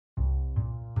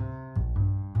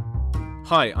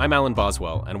Hi, I'm Alan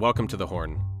Boswell, and welcome to The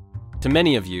Horn. To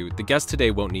many of you, the guest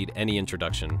today won't need any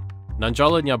introduction.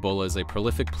 Nanjala Nyabola is a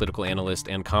prolific political analyst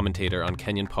and commentator on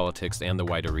Kenyan politics and the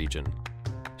wider region.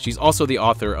 She's also the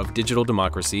author of Digital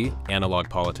Democracy: Analog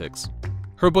Politics.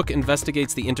 Her book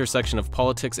investigates the intersection of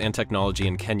politics and technology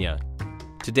in Kenya.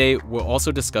 Today, we'll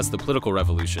also discuss the political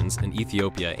revolutions in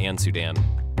Ethiopia and Sudan.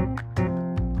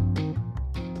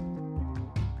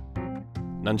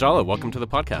 Nanjala, welcome to the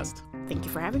podcast. Thank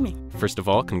you for having me. First of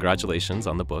all, congratulations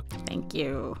on the book. Thank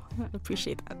you. I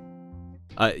appreciate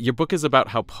that. Your book is about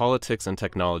how politics and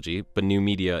technology, but new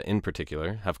media in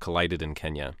particular, have collided in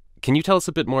Kenya. Can you tell us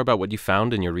a bit more about what you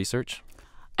found in your research?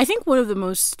 I think one of the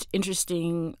most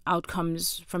interesting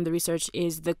outcomes from the research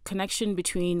is the connection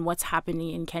between what's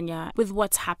happening in Kenya with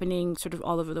what's happening sort of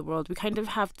all over the world. We kind of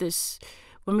have this,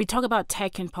 when we talk about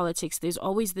tech and politics, there's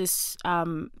always this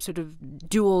sort of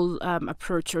dual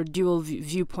approach or dual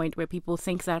viewpoint where people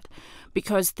think that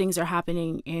because things are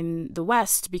happening in the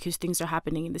West, because things are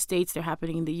happening in the States, they're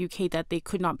happening in the UK, that they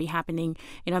could not be happening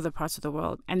in other parts of the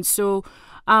world. And so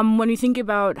when we think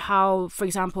about how, for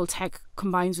example, tech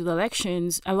combines with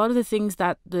elections, a lot of the things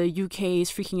that the UK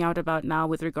is freaking out about now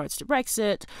with regards to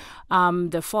Brexit,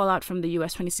 the fallout from the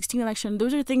US 2016 election,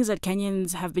 those are things that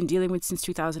Kenyans have been dealing with since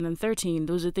 2013.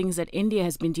 Those are things that India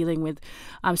has been dealing with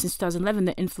since 2011,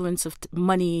 the influence of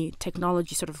money,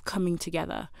 technology sort of coming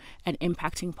together and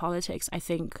impacting politics, I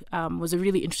think was a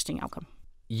really interesting outcome.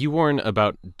 You warn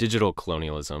about digital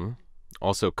colonialism,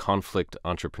 also conflict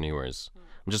entrepreneurs.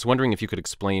 I'm just wondering if you could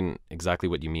explain exactly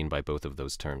what you mean by both of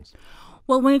those terms.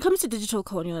 Well, when it comes to digital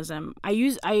colonialism,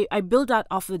 I build that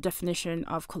off the definition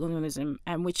of colonialism,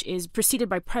 which is preceded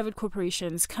by private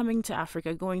corporations coming to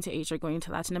Africa, going to Asia, going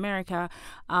to Latin America,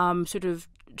 sort of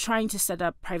trying to set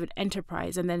up private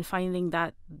enterprise and then finding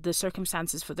that the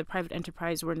circumstances for the private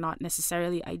enterprise were not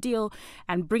necessarily ideal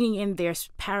and bringing in their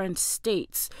parent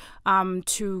states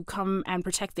to come and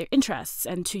protect their interests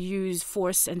and to use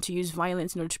force and to use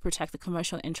violence in order to protect the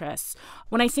commercial interests.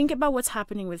 When I think about what's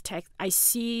happening with tech, I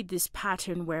see this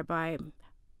pattern whereby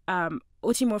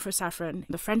Otimorpho Saffron,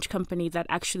 the French company that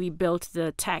actually built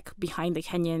the tech behind the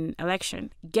Kenyan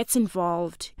election, gets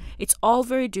involved. It's all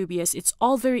very dubious. It's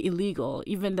all very illegal.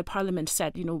 Even the parliament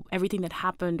said, everything that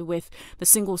happened with the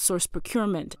single source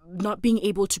procurement, not being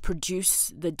able to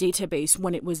produce the database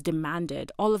when it was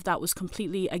demanded, all of that was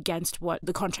completely against what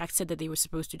the contract said that they were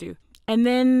supposed to do. And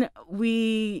then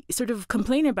we sort of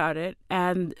complain about it.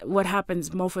 And what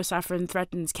happens? Morpho Saffron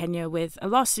threatens Kenya with a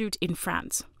lawsuit in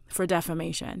France for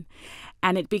defamation.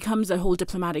 And it becomes a whole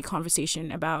diplomatic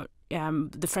conversation about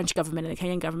the French government and the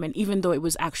Kenyan government, even though it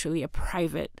was actually a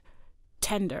private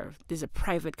tender. There's a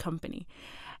private company.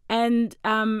 And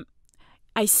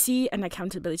I see an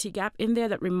accountability gap in there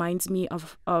that reminds me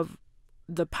of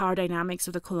the power dynamics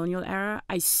of the colonial era.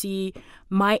 I see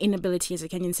my inability as a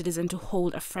Kenyan citizen to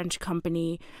hold a French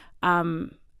company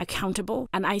accountable.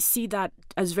 And I see that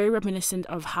as very reminiscent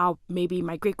of how maybe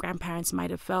my great-grandparents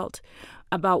might have felt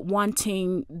about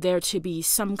wanting there to be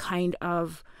some kind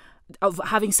of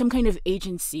having some kind of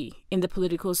agency in the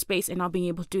political space and not being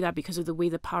able to do that because of the way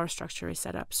the power structure is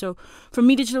set up. So for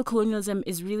me, digital colonialism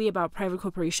is really about private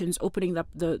corporations opening up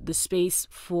the space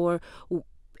for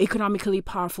economically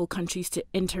powerful countries to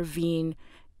intervene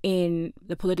in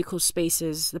the political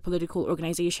spaces, the political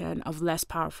organization of less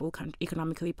powerful,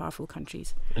 economically powerful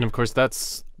countries. And of course,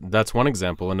 that's one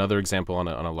example. Another example on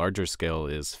a larger scale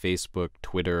is Facebook,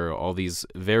 Twitter, all these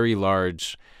very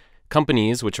large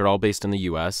companies, which are all based in the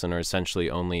U.S. and are essentially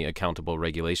only accountable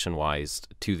regulation-wise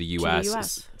to the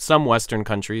U.S. Some Western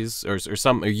countries, or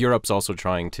Europe's also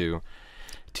trying to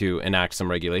enact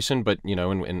some regulation, but in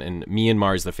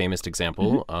Myanmar is the famous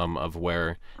example of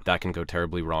where that can go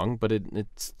terribly wrong. But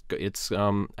it's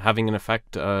having an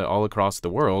effect all across the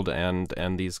world,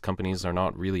 and these companies are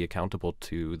not really accountable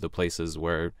to the places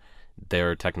where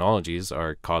their technologies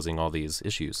are causing all these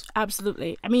issues.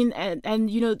 Absolutely. I mean, and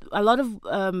a lot of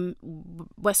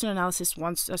Western analysis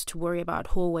wants us to worry about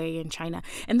Huawei in China.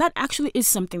 And that actually is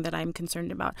something that I'm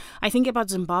concerned about. I think about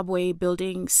Zimbabwe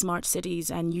building smart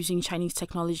cities and using Chinese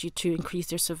technology to increase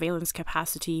their surveillance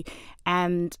capacity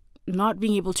and not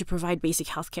being able to provide basic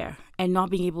healthcare and not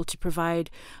being able to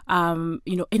provide, an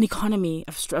economy,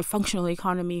 a functional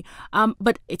economy.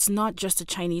 But it's not just a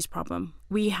Chinese problem.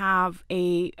 We have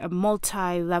a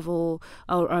multi-level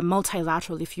or a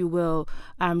multilateral, if you will,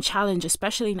 challenge,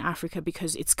 especially in Africa,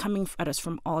 because it's coming at us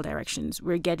from all directions.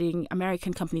 We're getting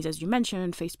American companies, as you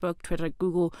mentioned, Facebook, Twitter,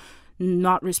 Google,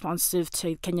 not responsive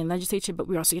to Kenyan legislature, but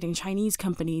we're also getting Chinese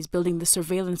companies building the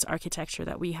surveillance architecture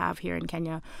that we have here in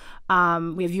Kenya.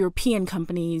 We have European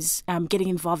companies getting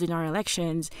involved in our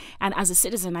elections. And as a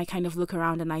citizen, I kind of look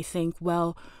around and I think,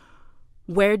 well,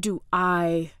 where do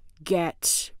I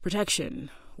get protection?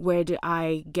 Where do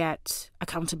I get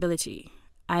accountability?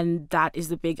 And that is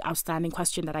the big outstanding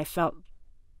question that I felt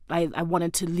I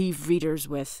wanted to leave readers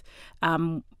with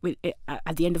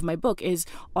at the end of my book is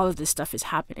all of this stuff is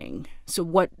happening. So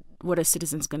what are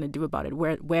citizens going to do about it?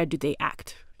 Where do they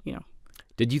act?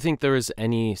 Did you think there was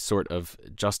any sort of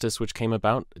justice which came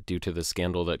about due to the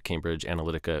scandal that Cambridge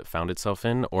Analytica found itself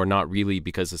in, or not really,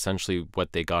 because essentially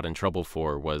what they got in trouble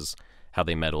for was how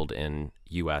they meddled in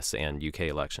US and UK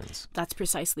elections? That's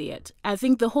precisely it. I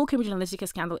think the whole Cambridge Analytica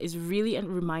scandal is really a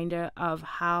reminder of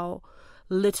how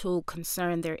little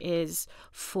concern there is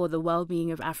for the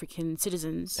well-being of African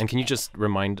citizens. And can you just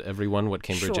remind everyone what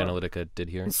Cambridge Sure. Analytica did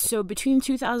here? So between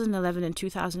 2011 and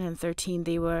 2013,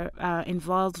 they were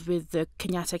involved with the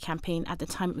Kenyatta campaign. At the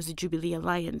time, it was the Jubilee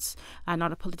Alliance,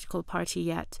 not a political party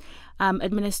yet.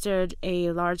 Administered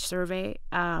a large survey,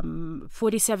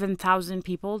 47,000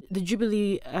 people. The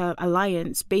Jubilee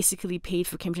Alliance basically paid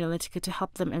for Cambridge Analytica to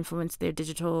help them influence their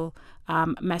digital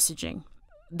messaging.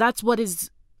 That's what is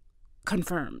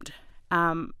confirmed.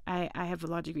 I have a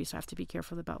law degree, so I have to be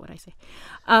careful about what I say.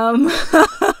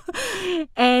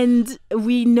 And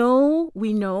we know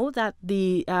that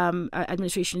the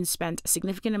administration spent a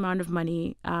significant amount of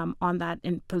money on that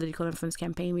in political influence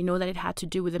campaign. We know that it had to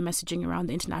do with the messaging around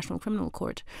the International Criminal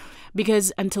Court,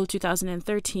 because until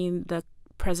 2013, the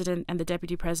president and the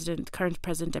deputy president, current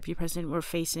president, deputy president, were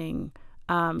facing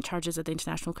charges at the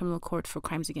International Criminal Court for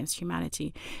crimes against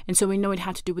humanity. And so we know it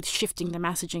had to do with shifting the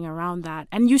messaging around that.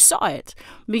 And you saw it,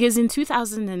 because in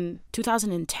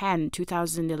 2010,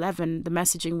 2011, the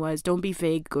messaging was, don't be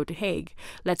vague, go to Hague.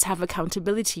 Let's have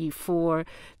accountability for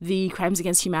the crimes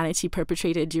against humanity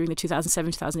perpetrated during the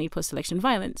 2007-2008 post-election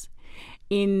violence.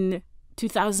 In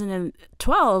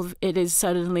 2012, it is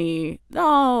suddenly,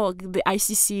 the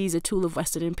ICC is a tool of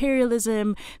Western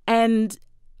imperialism, and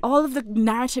all of the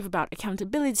narrative about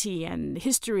accountability and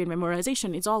history and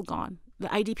memorization, it's all gone. The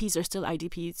IDPs are still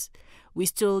IDPs. We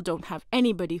still don't have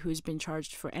anybody who's been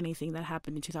charged for anything that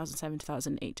happened in 2007,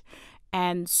 2008.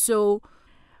 And so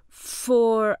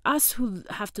for us who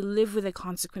have to live with the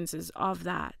consequences of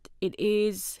that, it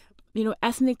is,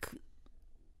 ethnic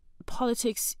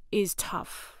politics is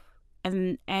tough.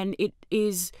 And it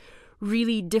is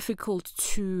really difficult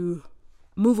to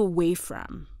move away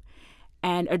from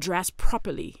and address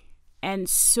properly. And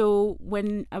so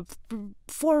when a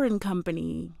foreign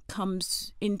company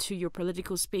comes into your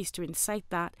political space to incite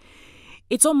that,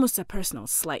 it's almost a personal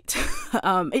slight.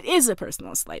 It is a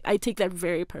personal slight. I take that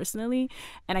very personally,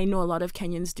 and I know a lot of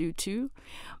Kenyans do too.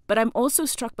 But I'm also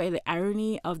struck by the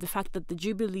irony of the fact that the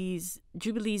Jubilee's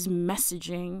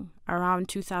messaging around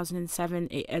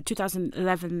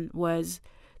 2011 was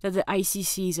that the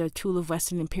ICC is a tool of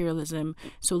Western imperialism,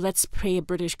 so let's pay a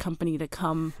British company to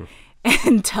come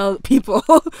and tell people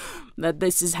that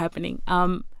this is happening.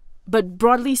 But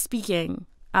broadly speaking,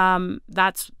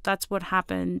 that's what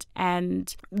happened,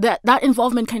 and that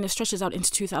involvement kind of stretches out into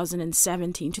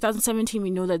 2017. 2017, we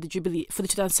know that for the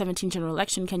 2017 general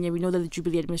election, Kenya, we know that the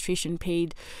Jubilee administration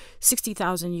paid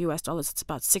 $60,000 US. It's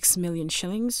about 6 million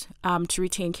shillings to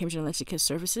retain Cambridge Analytica's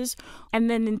services, and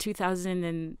then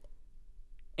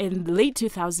in late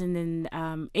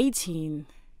 2018,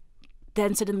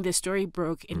 then suddenly the story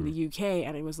broke in the UK,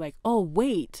 and it was like, oh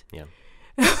wait, Yeah.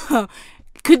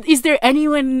 Is there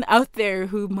anyone out there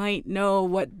who might know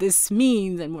what this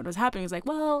means and what was happening? It's like,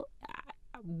 well,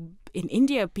 in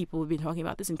India, people have been talking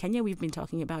about this. In Kenya, we've been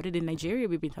talking about it. In Nigeria,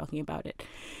 we've been talking about it.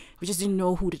 We just didn't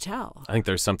know who to tell. I think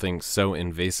there's something so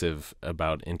invasive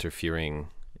about interfering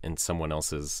in someone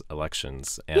else's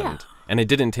elections. And it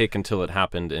didn't take until it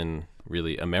happened in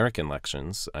really American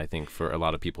elections, I think, for a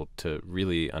lot of people to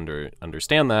really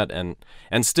understand that.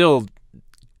 And still,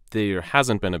 there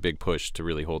hasn't been a big push to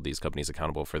really hold these companies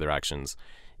accountable for their actions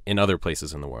in other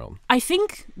places in the world. I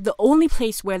think the only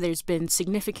place where there's been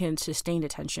significant sustained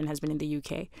attention has been in the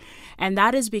UK. And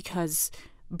that is because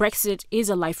Brexit is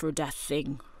a life or death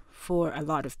thing for a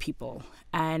lot of people.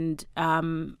 And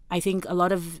I think a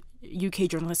lot of UK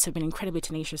journalists have been incredibly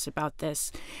tenacious about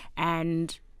this.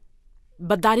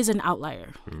 But that is an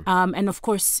outlier. And of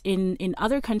course, in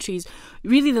other countries,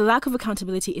 really the lack of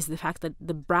accountability is the fact that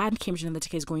the brand Cambridge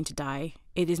Analytica is going to die.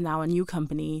 It is now a new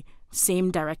company, same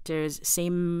directors,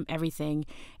 same everything.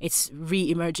 It's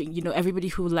re-emerging. Everybody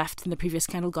who left in the previous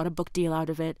scandal got a book deal out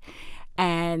of it.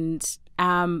 And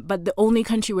but the only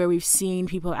country where we've seen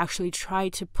people actually try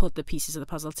to put the pieces of the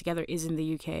puzzle together is in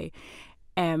the UK.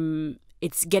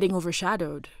 It's getting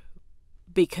overshadowed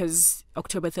because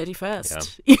October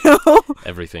 31st, you know,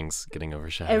 everything's getting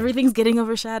overshadowed. Everything's getting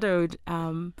overshadowed.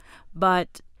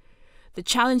 But the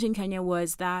challenge in Kenya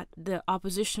was that the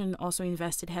opposition also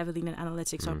invested heavily in an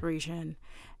analytics operation.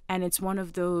 And it's one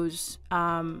of those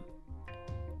pot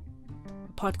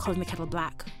calling the kettle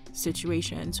black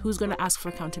situations. Who's going to ask for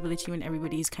accountability when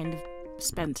everybody's kind of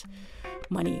spent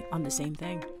money on the same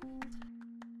thing?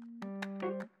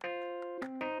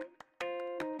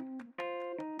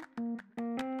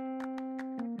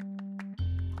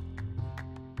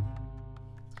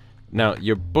 Now,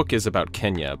 your book is about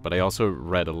Kenya, but I also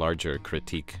read a larger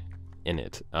critique in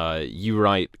it. You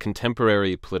write,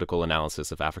 contemporary political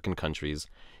analysis of African countries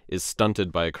is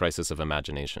stunted by a crisis of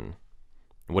imagination.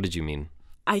 What did you mean?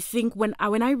 I think when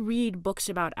I read books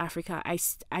about Africa, I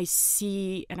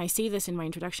see, and I say this in my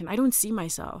introduction, I don't see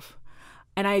myself.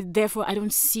 And I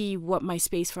don't see what my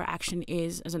space for action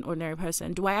is as an ordinary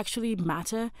person. Do I actually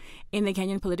matter in the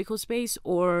Kenyan political space,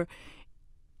 or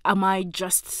am I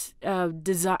just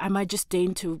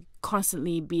deigned to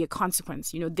constantly be a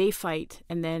consequence? You know, they fight,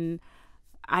 and then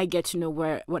I get to know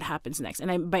what happens next.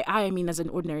 And by I mean as an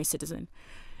ordinary citizen.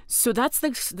 So that's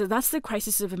the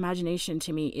crisis of imagination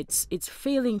to me. It's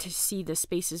failing to see the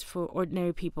spaces for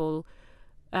ordinary people,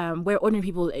 where ordinary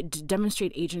people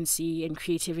demonstrate agency and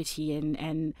creativity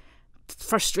and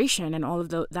frustration and all of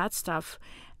that stuff,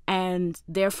 and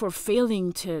therefore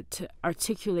failing to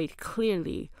articulate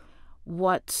clearly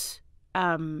what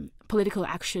political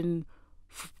action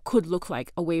could look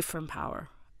like away from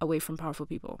powerful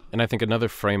people. And I think another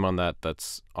frame on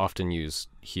that's often used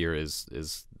here is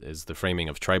the framing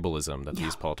of tribalism, that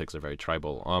these politics are very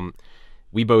tribal.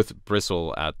 We both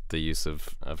bristle at the use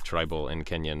of tribal in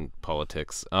Kenyan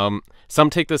politics. Some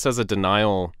take this as a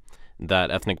denial that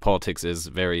ethnic politics is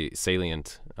very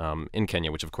salient in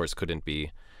Kenya, which of course couldn't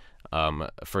be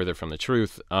further from the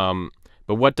truth. But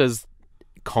what does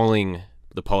calling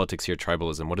the politics here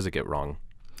tribalism, what does it get wrong?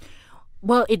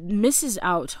 Well, it misses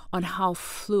out on how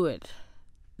fluid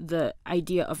the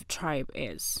idea of tribe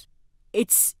is.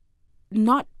 It's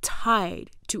not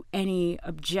tied to any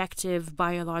objective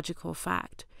biological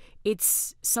fact.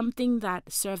 It's something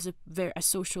that serves a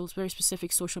very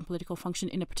specific social and political function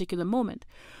in a particular moment.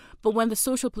 But when the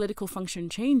social political function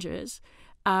changes,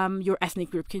 your ethnic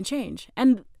group can change.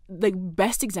 And the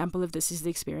best example of this is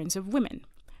the experience of women.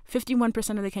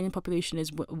 51% of the Kenyan population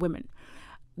is women.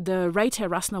 The writer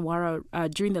Rasna Wara,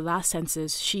 during the last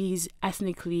census, she's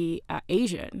ethnically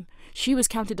Asian. She was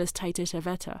counted as Taita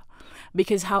Taveta,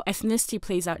 because how ethnicity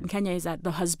plays out in Kenya is that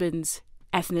the husband's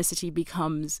ethnicity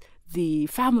becomes the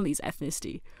family's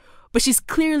ethnicity. But she's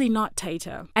clearly not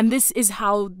Taita. And this is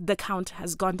how the count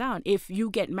has gone down. If you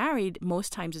get married,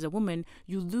 most times as a woman,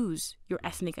 you lose your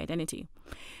ethnic identity.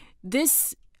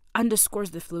 This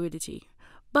underscores the fluidity.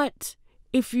 But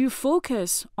if you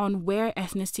focus on where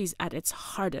ethnicity is at its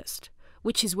hardest,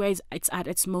 which is where it's at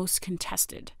its most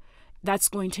contested, that's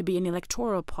going to be in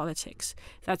electoral politics.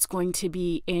 That's going to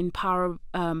be in power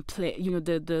play,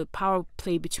 the power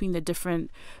play between the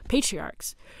different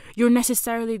patriarchs. You're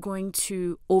necessarily going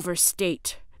to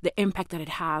overstate the impact that it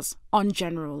has on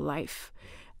general life.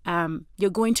 You're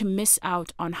going to miss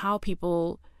out on how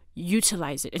people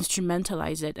utilize it,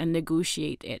 instrumentalize it, and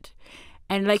negotiate it.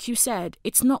 And like you said,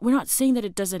 we're not saying that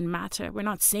it doesn't matter. We're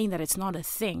not saying that it's not a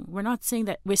thing. We're saying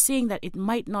that it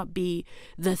might not be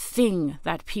the thing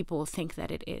that people think that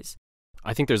it is.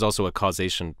 I think there's also a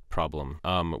causation problem,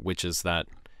 which is that,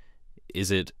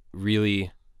 is it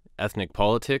really ethnic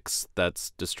politics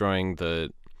that's destroying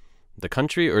the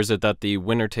country, or is it that the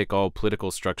winner-take-all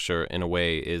political structure in a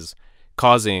way is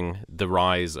causing the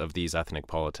rise of these ethnic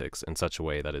politics in such a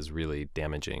way that is really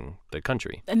damaging the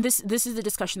country? And this is the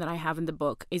discussion that I have in the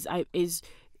book, is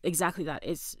exactly that.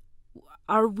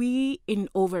 Are we, in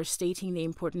overstating the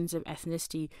importance of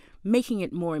ethnicity, making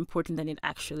it more important than it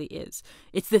actually is?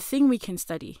 It's the thing we can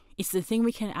study. It's the thing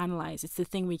we can analyze. It's the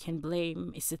thing we can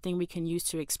blame. It's the thing we can use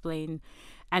to explain.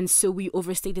 And so we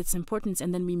overstate its importance,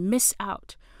 and then we miss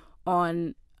out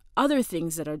on other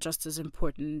things that are just as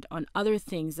important, on other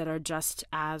things that are just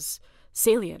as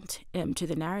salient to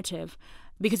the narrative.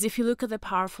 Because if you look at the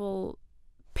powerful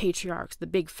patriarchs, the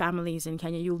big families in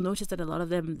Kenya, you'll notice that a lot of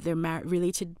them, they're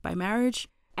related by marriage.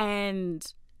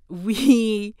 And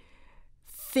we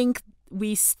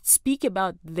speak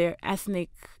about their ethnic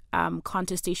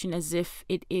contestation as if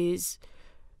it is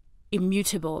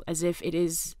immutable, as if it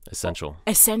is essential.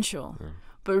 Yeah.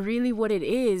 But really what it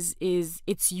is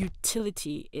its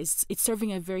utility. It's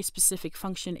serving a very specific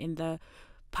function in the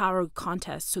power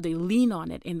contest, so they lean on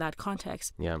it in that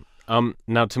context. Yeah.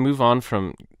 Now to move on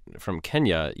from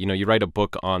Kenya, you write a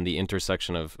book on the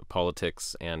intersection of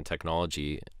politics and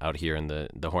technology out here in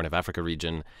the Horn of Africa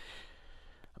region.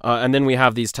 And then we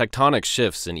have these tectonic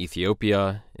shifts in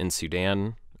Ethiopia, in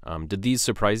Sudan. Did these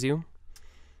surprise you?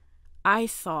 I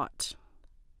thought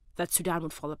that Sudan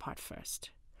would fall apart first,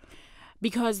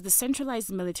 because the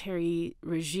centralized military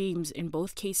regimes in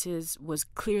both cases was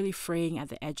clearly fraying at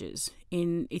the edges.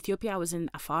 In Ethiopia, I was in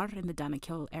Afar, in the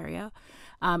Danakil area.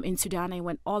 In Sudan, I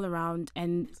went all around.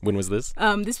 And when was this?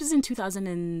 This was in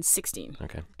 2016.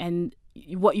 Okay. And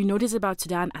what you notice about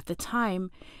Sudan at the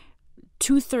time,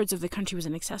 2/3 of the country was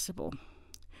inaccessible.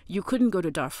 You couldn't go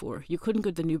to Darfur. You couldn't go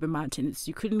to the Nuba Mountains.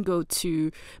 You couldn't go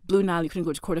to Blue Nile. You couldn't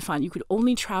go to Kordofan. You could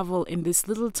only travel in this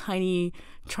little tiny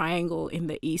triangle in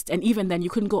the east. And even then, you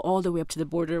couldn't go all the way up to the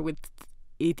border with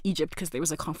Egypt because there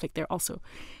was a conflict there also.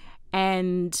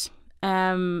 And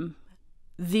I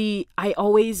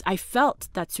felt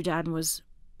that Sudan was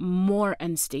more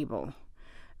unstable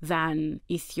than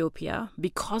Ethiopia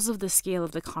because of the scale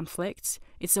of the conflicts.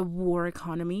 It's a war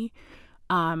economy.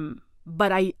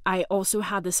 But I also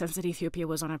had the sense that Ethiopia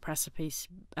was on a precipice.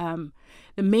 The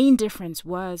main difference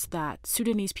was that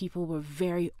Sudanese people were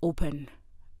very open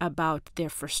about their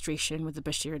frustration with the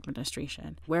Bashir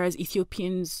administration, whereas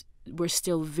Ethiopians were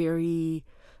still very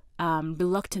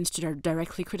reluctant to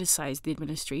directly criticize the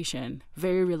administration,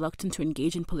 very reluctant to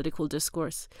engage in political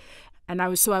discourse. And I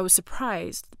was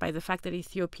surprised by the fact that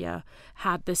Ethiopia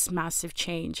had this massive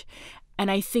change. And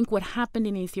I think what happened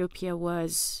in Ethiopia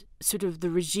was sort of the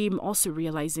regime also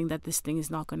realizing that this thing is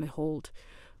not going to hold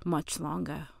much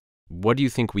longer. What do you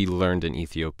think we learned in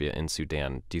Ethiopia and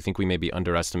Sudan? Do you think we maybe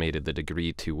underestimated the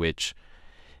degree to which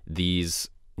these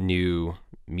new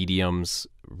mediums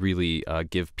really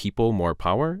give people more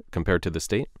power compared to the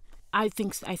state? I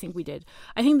think we did.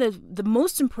 I think that the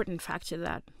most important factor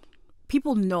that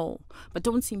people know but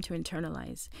don't seem to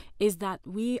internalize is that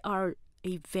we are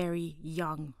a very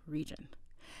young region.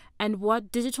 And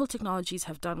what digital technologies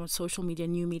have done, what social media,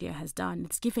 new media has done,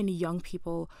 it's given young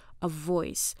people a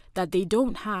voice that they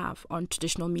don't have on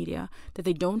traditional media, that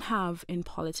they don't have in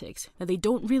politics, that they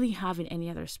don't really have in any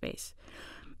other space.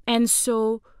 And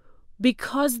so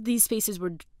because these spaces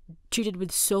were treated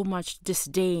with so much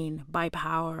disdain by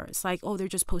power, it's like, oh, they're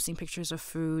just posting pictures of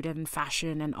food and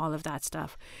fashion and all of that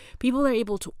stuff. People are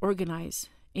able to organize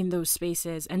in those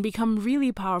spaces and become really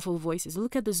powerful voices.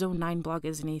 Look at the Zone 9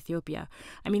 bloggers in Ethiopia.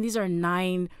 I mean, these are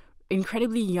 9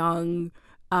 incredibly young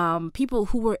people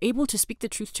who were able to speak the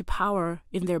truth to power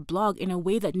in their blog in a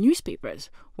way that newspapers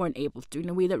weren't able to do, in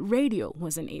a way that radio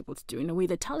wasn't able to do, in a way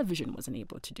that television wasn't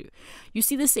able to do. You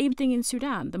see the same thing in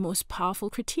Sudan. The most powerful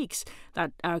critiques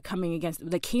that came against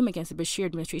the Bashir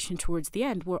administration towards the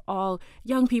end were all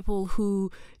young people who,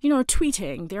 are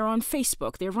tweeting, they're on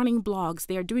Facebook, they're running blogs,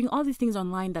 they're doing all these things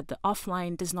online that the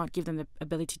offline does not give them the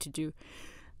ability to do.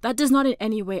 That does not in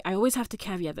any way, I always have to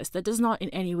caveat this, that does not in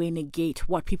any way negate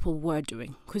what people were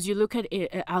doing. Because you look at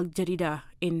Al Jarida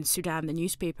in Sudan, the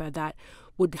newspaper that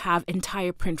would have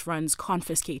entire print runs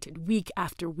confiscated week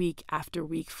after week after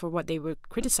week for what they were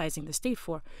criticizing the state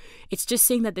for. It's just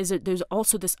saying that there's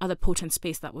also this other potent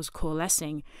space that was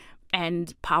coalescing,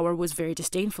 and power was very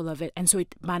disdainful of it. And so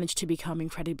it managed to become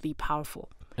incredibly powerful.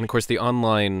 And of course, the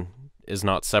online is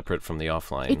not separate from the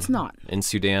offline. It's not. In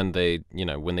Sudan,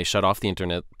 when they shut off the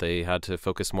internet, they had to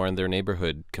focus more on their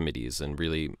neighborhood committees and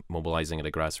really mobilizing at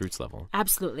a grassroots level.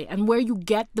 Absolutely. And where you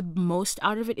get the most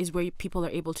out of it is where people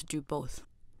are able to do both.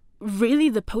 Really,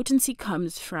 the potency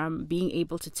comes from being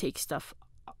able to take stuff,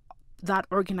 that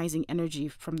organizing energy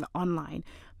from the online,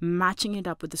 matching it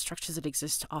up with the structures that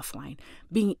exist offline,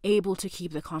 being able to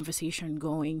keep the conversation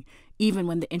going even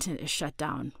when the internet is shut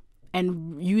down,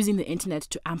 and using the internet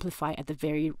to amplify at the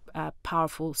very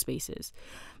powerful spaces.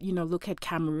 Look at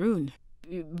Cameroon.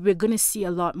 We're going to see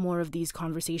a lot more of these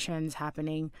conversations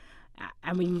happening,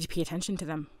 and we need to pay attention to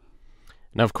them.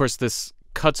 Now, of course, this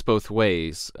cuts both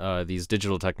ways. These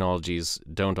digital technologies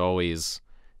don't always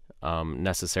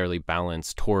necessarily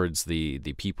balance towards the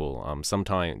people.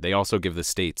 Sometimes they also give the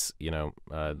states,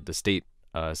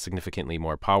 significantly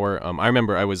more power. I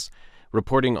remember I was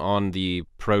reporting on the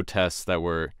protests that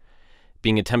were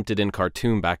being attempted in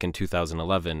Khartoum back in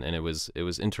 2011, and it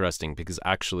was interesting because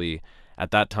actually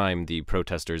at that time, the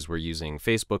protesters were using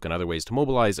Facebook and other ways to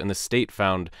mobilize, and the state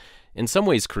found, in some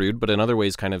ways crude, but in other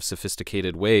ways kind of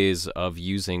sophisticated ways of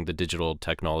using the digital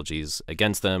technologies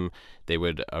against them. They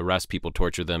would arrest people,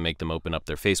 torture them, make them open up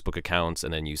their Facebook accounts,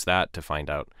 and then use that to find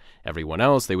out everyone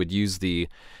else. They would use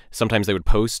sometimes they would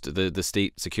post, the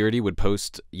state security would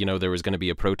post, there was going to be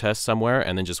a protest somewhere,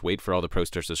 and then just wait for all the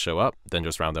protesters to show up, then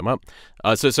just round them up.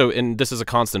 And this is a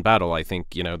constant battle. I think,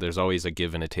 there's always a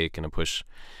give and a take and a push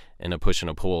and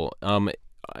a pull.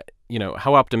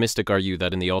 How optimistic are you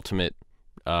that in the ultimate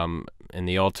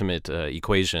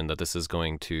equation that this is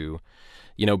going to,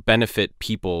 benefit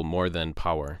people more than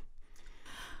power?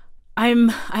 I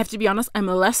have to be honest, I'm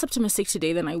less optimistic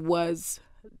today than I was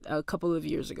a couple of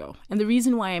years ago. And the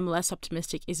reason why I'm less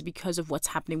optimistic is because of what's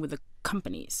happening with the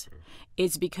companies.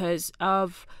 It's because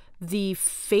of the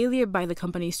failure by the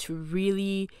companies to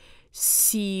really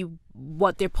see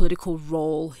what their political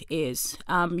role is.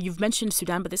 You've mentioned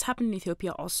Sudan, but this happened in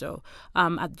Ethiopia also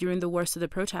during the worst of the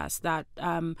protests, that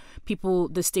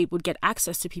the state would get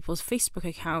access to people's Facebook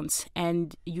accounts.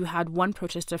 And you had one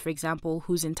protester, for example,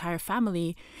 whose entire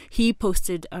family, he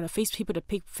posted on he put a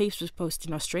Facebook post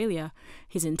in Australia.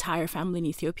 His entire family in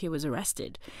Ethiopia was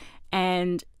arrested.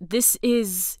 And this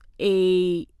is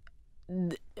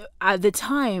at the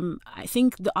time, I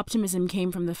think the optimism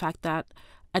came from the fact that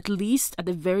at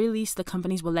the very least, the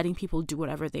companies were letting people do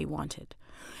whatever they wanted.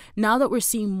 Now that we're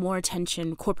seeing more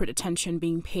attention, corporate attention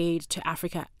being paid to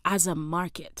Africa as a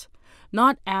market,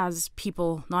 not as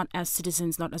people, not as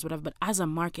citizens, not as whatever, but as a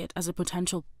market, as a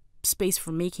potential space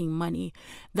for making money,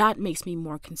 that makes me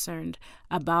more concerned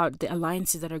about the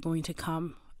alliances that are going to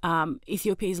come.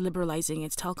 Ethiopia is liberalizing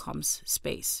its telecoms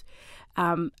space.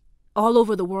 All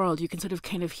over the world, you can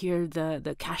kind of hear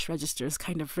the cash registers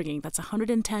kind of ringing. That's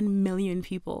 110 million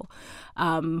people.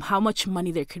 How much money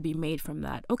there could be made from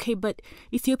that? Okay, but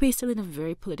Ethiopia is still in a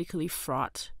very politically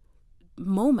fraught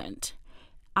moment.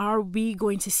 Are we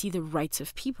going to see the rights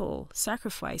of people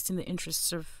sacrificed in the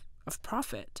interests of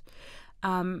profit?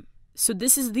 So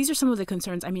these are some of the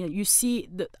concerns. I mean, you see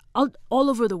all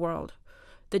over the world,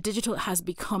 the digital has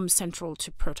become central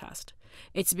to protest.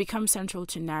 It's become central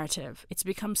to narrative. It's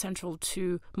become central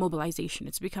to mobilization.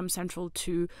 It's become central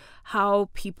to how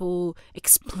people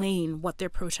explain what their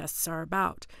protests are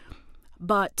about.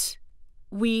 But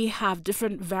we have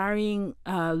different varying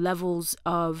levels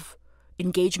of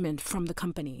engagement from the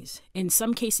companies. In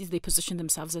some cases, they position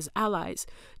themselves as allies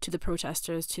to the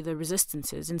protesters, to the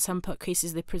resistances. In some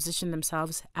cases, they position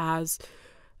themselves as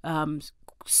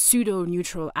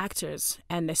pseudo-neutral actors,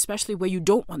 and especially where you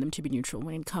don't want them to be neutral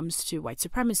when it comes to white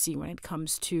supremacy, when it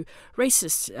comes to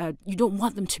racists, you don't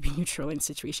want them to be neutral in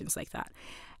situations like that.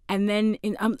 And then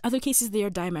in other cases, they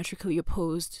are diametrically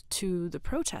opposed to the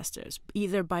protesters,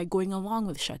 either by going along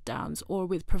with shutdowns or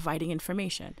with providing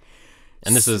information.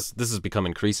 And this has become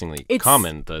increasingly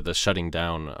common, the shutting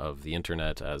down of the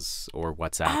internet or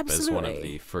WhatsApp absolutely. As one of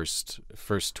the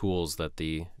first tools that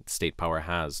the state power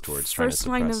has towards trying to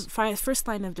suppress. First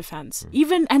line of defense.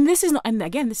 Even, and this is not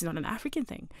an African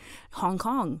thing. Hong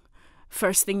Kong,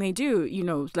 first thing they do,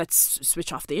 let's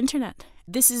switch off the internet.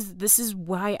 This is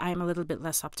why I'm a little bit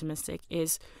less optimistic.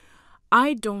 Is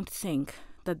I don't think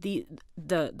that the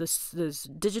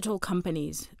digital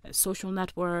companies, social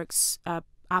networks,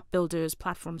 app builders,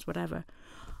 platforms, whatever,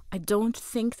 I don't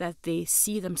think that they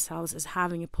see themselves as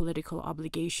having a political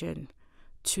obligation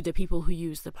to the people who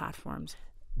use the platforms.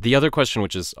 The other question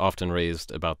which is often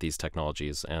raised about these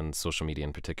technologies, and social media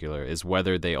in particular, is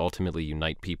whether they ultimately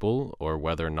unite people or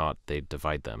whether or not they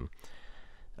divide them.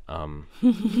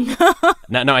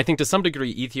 Now, I think to some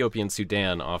degree, Ethiopia and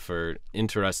Sudan offer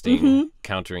interesting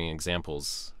countering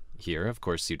examples here. Of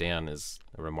course, Sudan is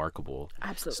a remarkable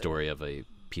story of a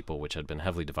people which had been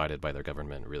heavily divided by their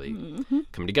government really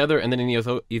coming together. And then in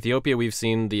Ethiopia, we've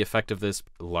seen the effect of this,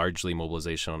 largely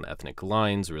mobilization on ethnic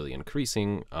lines really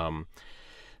increasing.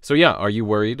 So yeah, are you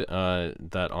worried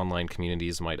that online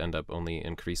communities might end up only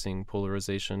increasing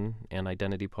polarization and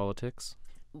identity politics?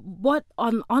 What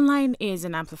online is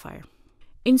an amplifier.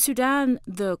 In Sudan,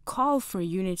 the call for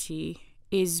unity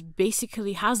has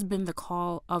been the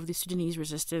call of the Sudanese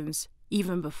resistance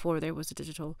even before there was a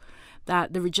digital,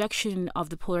 that the rejection of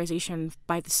the polarization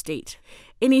by the state.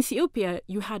 In Ethiopia,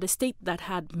 you had a state that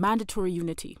had mandatory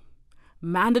unity,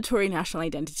 mandatory national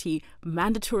identity,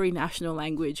 mandatory national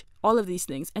language, all of these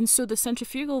things. And so the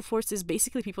centrifugal force is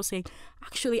basically people saying,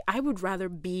 actually, I would rather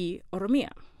be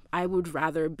Oromia. I would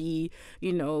rather be,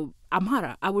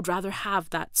 Amhara. I would rather have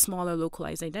that smaller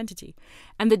localized identity.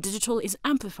 And the digital is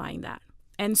amplifying that.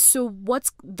 And so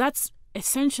that's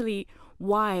essentially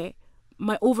why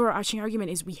my overarching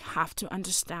argument is we have to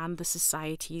understand the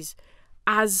societies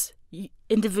as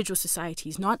individual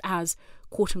societies, not as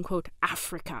quote unquote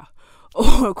Africa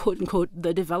or quote unquote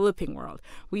the developing world.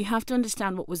 We have to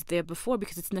understand what was there before,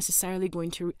 because it's necessarily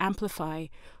going to amplify.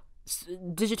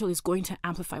 Digital is going to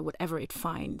amplify whatever it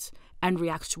finds and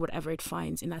reacts to whatever it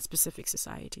finds in that specific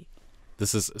society.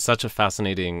 This is such a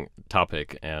fascinating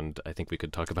topic, and I think we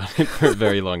could talk about it for a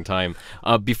very long time.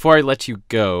 Before I let you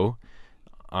go,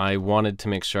 I wanted to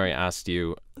make sure I asked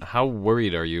you, how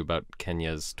worried are you about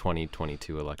Kenya's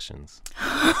 2022 elections?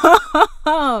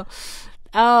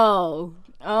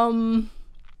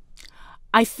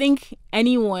 I think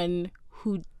anyone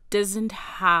who doesn't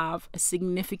have a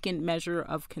significant measure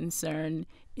of concern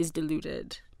is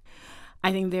deluded.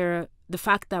 I think the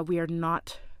fact that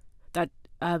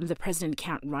the president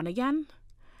can't run again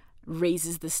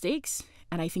raises the stakes,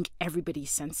 and I think everybody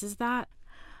senses that.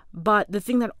 But the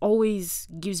thing that always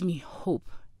gives me hope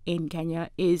in Kenya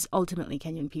is ultimately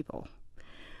Kenyan people.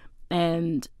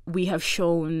 And we have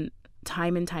shown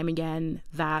time and time again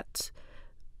that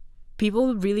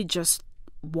people really just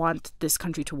want this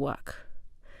country to work.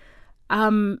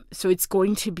 So it's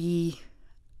going to be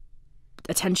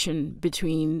a tension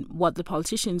between what the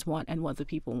politicians want and what the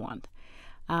people want.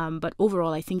 But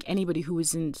overall, I think anybody who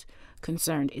isn't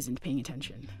concerned isn't paying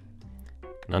attention.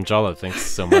 Nanjala, thanks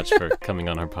so much for coming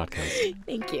on our podcast.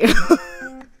 Thank you.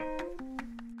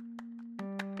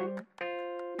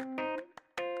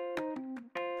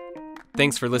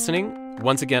 Thanks for listening.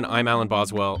 Once again, I'm Alan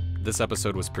Boswell. This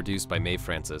episode was produced by Mae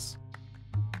Francis.